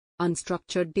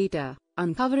Unstructured data,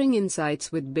 uncovering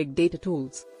insights with big data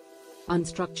tools.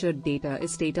 Unstructured data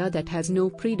is data that has no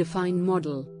predefined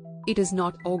model. It is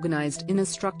not organized in a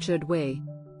structured way.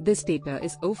 This data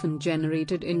is often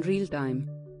generated in real time.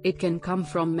 It can come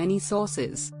from many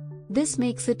sources. This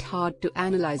makes it hard to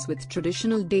analyze with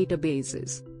traditional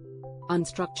databases.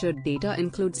 Unstructured data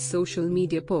includes social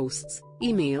media posts,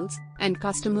 emails, and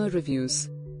customer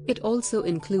reviews. It also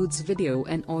includes video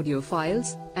and audio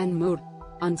files, and more.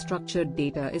 Unstructured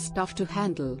data is tough to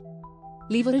handle.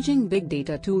 Leveraging big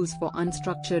data tools for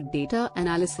unstructured data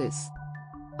analysis.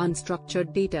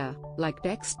 Unstructured data, like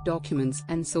text documents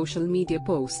and social media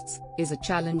posts, is a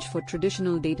challenge for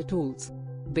traditional data tools.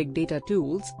 Big data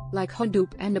tools, like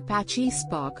Hadoop and Apache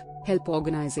Spark, help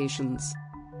organizations.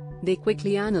 They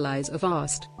quickly analyze a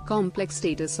vast, complex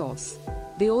data source.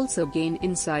 They also gain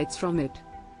insights from it.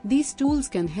 These tools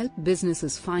can help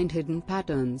businesses find hidden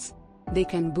patterns. They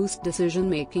can boost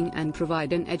decision-making and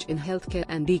provide an edge in healthcare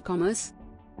and e-commerce.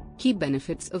 Key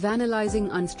benefits of analyzing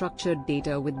unstructured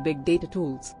data with big data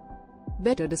tools.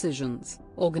 Better decisions.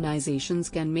 Organizations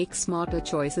can make smarter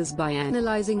choices by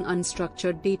analyzing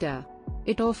unstructured data.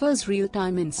 It offers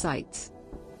real-time insights.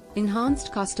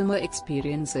 Enhanced customer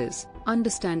experiences.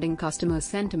 Understanding customer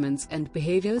sentiments and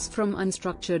behaviors from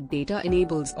unstructured data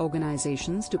enables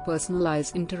organizations to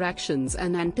personalize interactions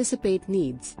and anticipate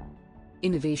needs.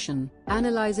 Innovation.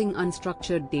 Analyzing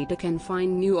unstructured data can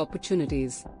find new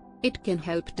opportunities. It can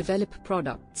help develop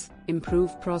products,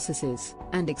 improve processes,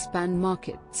 and expand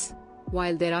markets.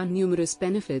 While there are numerous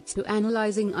benefits to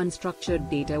analyzing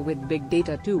unstructured data with big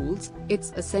data tools,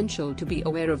 it's essential to be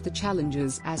aware of the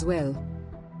challenges as well.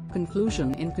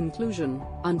 Conclusion. In conclusion,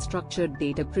 unstructured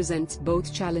data presents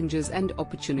both challenges and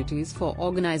opportunities for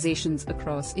organizations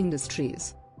across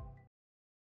industries.